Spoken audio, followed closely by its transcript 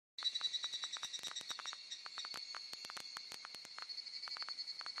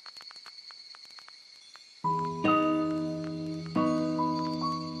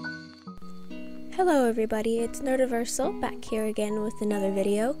Hello everybody, it's Nerdiversal back here again with another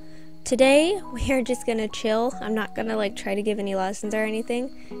video. Today we are just gonna chill. I'm not gonna try to give any lessons or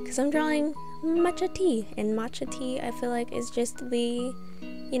anything because I'm drawing matcha tea, and matcha tea I feel like is just the,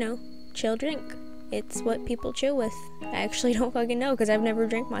 chill drink. It's what people chill with. I actually don't fucking know because I've never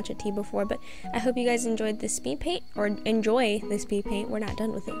drank matcha tea before, but I hope you guys enjoyed this speed paint, or enjoy the speed paint. We're not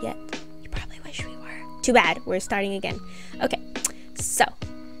done with it yet. You probably wish we were. Too bad, we're starting again. Okay, so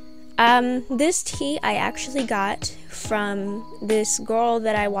this tea I actually got from this girl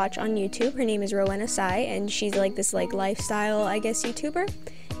that I watch on YouTube. Her name is Rowena Sai, and she's this lifestyle, I guess, YouTuber.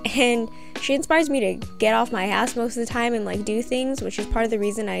 And she inspires me to get off my ass most of the time and do things, which is part of the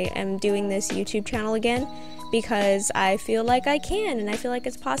reason I am doing this YouTube channel again, because I feel like I can and I feel like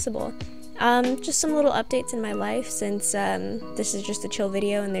it's possible. Just some little updates in my life, since this is just a chill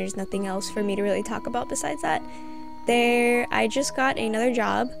video and there's nothing else for me to really talk about besides that. I just got another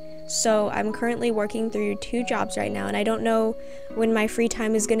job. So I'm currently working through 2 jobs right now, and I don't know when my free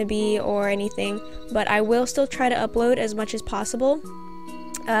time is going to be or anything, but I will still try to upload as much as possible.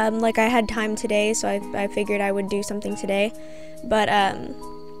 I had time today, so I figured I would do something today, but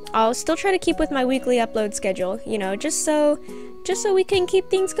I'll still try to keep with my weekly upload schedule, just so we can keep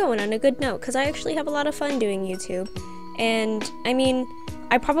things going on a good note, because I actually have a lot of fun doing YouTube. And I mean,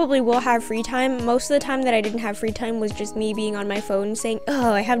 I probably will have free time. Most of the time that I didn't have free time was just me being on my phone saying,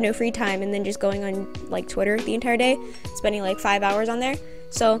 oh, I have no free time, and then just going on Twitter the entire day, spending 5 hours on there.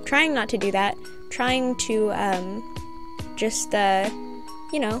 So trying not to do that, trying to just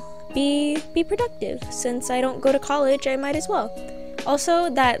be productive. Since I don't go to college, I might as well. Also,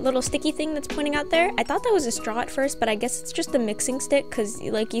 that little sticky thing that's pointing out there, I thought that was a straw at first, but I guess it's just the mixing stick, because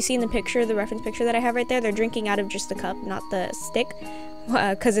you see in the picture, the reference picture that I have right there, they're drinking out of just the cup, not the stick,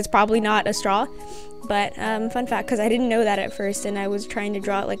 because it's probably not a straw. But fun fact, because I didn't know that at first, and I was trying to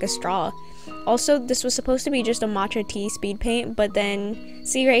draw it like a straw. Also, this was supposed to be just a matcha tea speed paint, but then,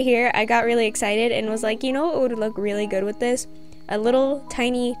 see right here, I got really excited and was like, you know what would look really good with this? A little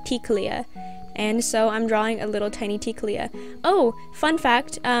tiny ticalia. And so I'm drawing a little tiny ticalia. Oh, fun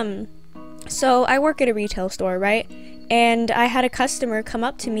fact, so I work at a retail store, right? And I had a customer come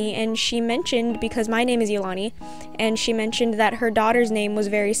up to me, and she mentioned, because my name is Yolani, and she mentioned that her daughter's name was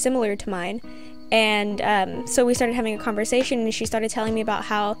very similar to mine. And so we started having a conversation, and she started telling me about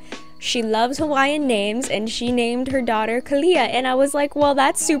how she loves Hawaiian names, and she named her daughter Kalia. And I was like, well,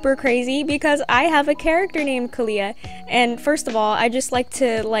 that's super crazy, because I have a character named Kalia. And first of all, I just like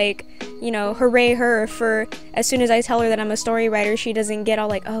to hooray her for, as soon as I tell her that I'm a story writer, she doesn't get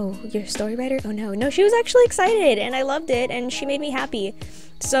all oh, you're a story writer? Oh no, she was actually excited, and I loved it, and she made me happy.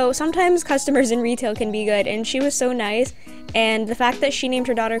 So sometimes customers in retail can be good, and she was so nice. And the fact that she named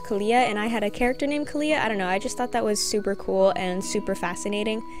her daughter Kalia and I had a character named Kalia, I don't know, I just thought that was super cool and super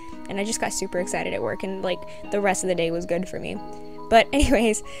fascinating, and I just got super excited at work, and the rest of the day was good for me. But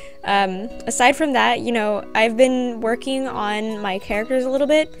anyways, aside from that, I've been working on my characters a little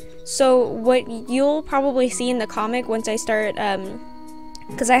bit. So what you'll probably see in the comic once I start,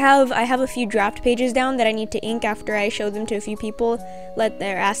 because I have a few draft pages down that I need to ink after I show them to a few people,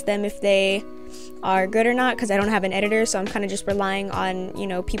 ask them if they are good or not, because I don't have an editor, so I'm kind of just relying on,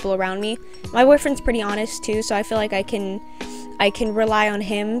 people around me. My boyfriend's pretty honest too, so I feel like I can rely on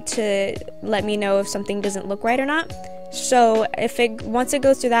him to let me know if something doesn't look right or not. So once it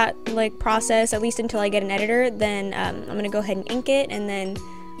goes through that process, at least until I get an editor, then I'm gonna go ahead and ink it, and then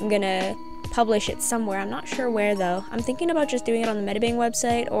I'm gonna publish it somewhere. I'm not sure where though. I'm thinking about just doing it on the Metabang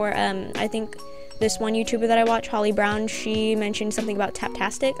website, or I think this one YouTuber that I watch, Holly Brown, she mentioned something about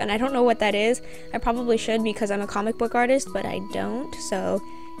Taptastic, and I don't know what that is. I probably should, because I'm a comic book artist, but I don't. So,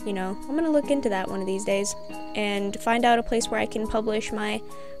 I'm gonna look into that one of these days and find out a place where I can publish my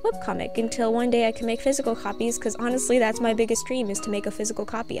webcomic until one day I can make physical copies, because honestly, that's my biggest dream, is to make a physical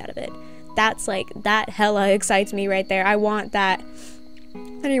copy out of it. That's that hella excites me right there. I want that.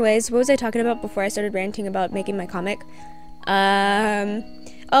 Anyways, what was I talking about before I started ranting about making my comic?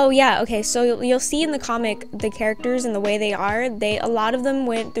 Oh yeah, okay, so you'll see in the comic the characters and the way they are, a lot of them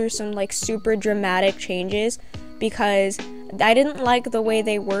went through some super dramatic changes, because I didn't like the way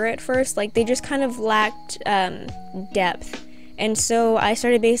they were at first. They just kind of lacked depth, and so I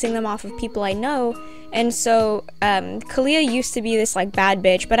started basing them off of people I know. And so Kalia used to be this bad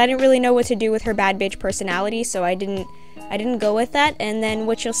bitch, but I didn't really know what to do with her bad bitch personality, so I didn't go with that. And then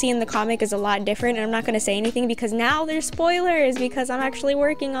what you'll see in the comic is a lot different, and I'm not going to say anything because now there's spoilers, because I'm actually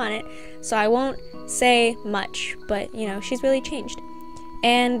working on it, so I won't say much. But she's really changed.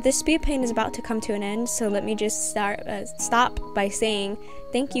 And this speed paint is about to come to an end, so let me just stop by saying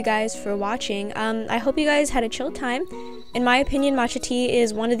thank you guys for watching. I hope you guys had a chill time. In my opinion, matcha tea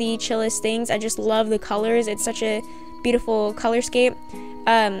is one of the chillest things. I just love the colors. It's such a beautiful colorscape.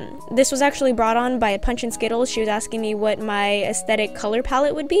 This was actually brought on by Punch and Skittles. She was asking me what my aesthetic color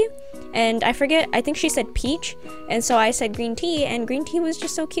palette would be, and I forget, I think she said peach, and so I said green tea, and green tea was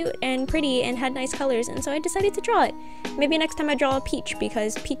just so cute and pretty and had nice colors, and so I decided to draw it. Maybe next time I draw a peach,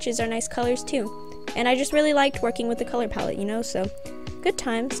 because peaches are nice colors too. And I just really liked working with the color palette, you know, so good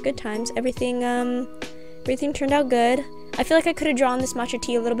times, good times. Everything turned out good. I feel like I could have drawn this matcha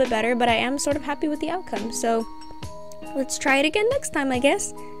tea a little bit better, but I am sort of happy with the outcome, so let's try it again next time, I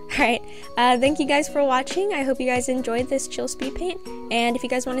guess. Alright, thank you guys for watching. I hope you guys enjoyed this chill speed paint, and if you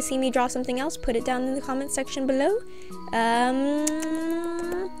guys want to see me draw something else, put it down in the comment section below. I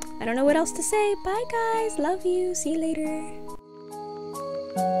don't know what else to say. Bye guys, love you, see you later.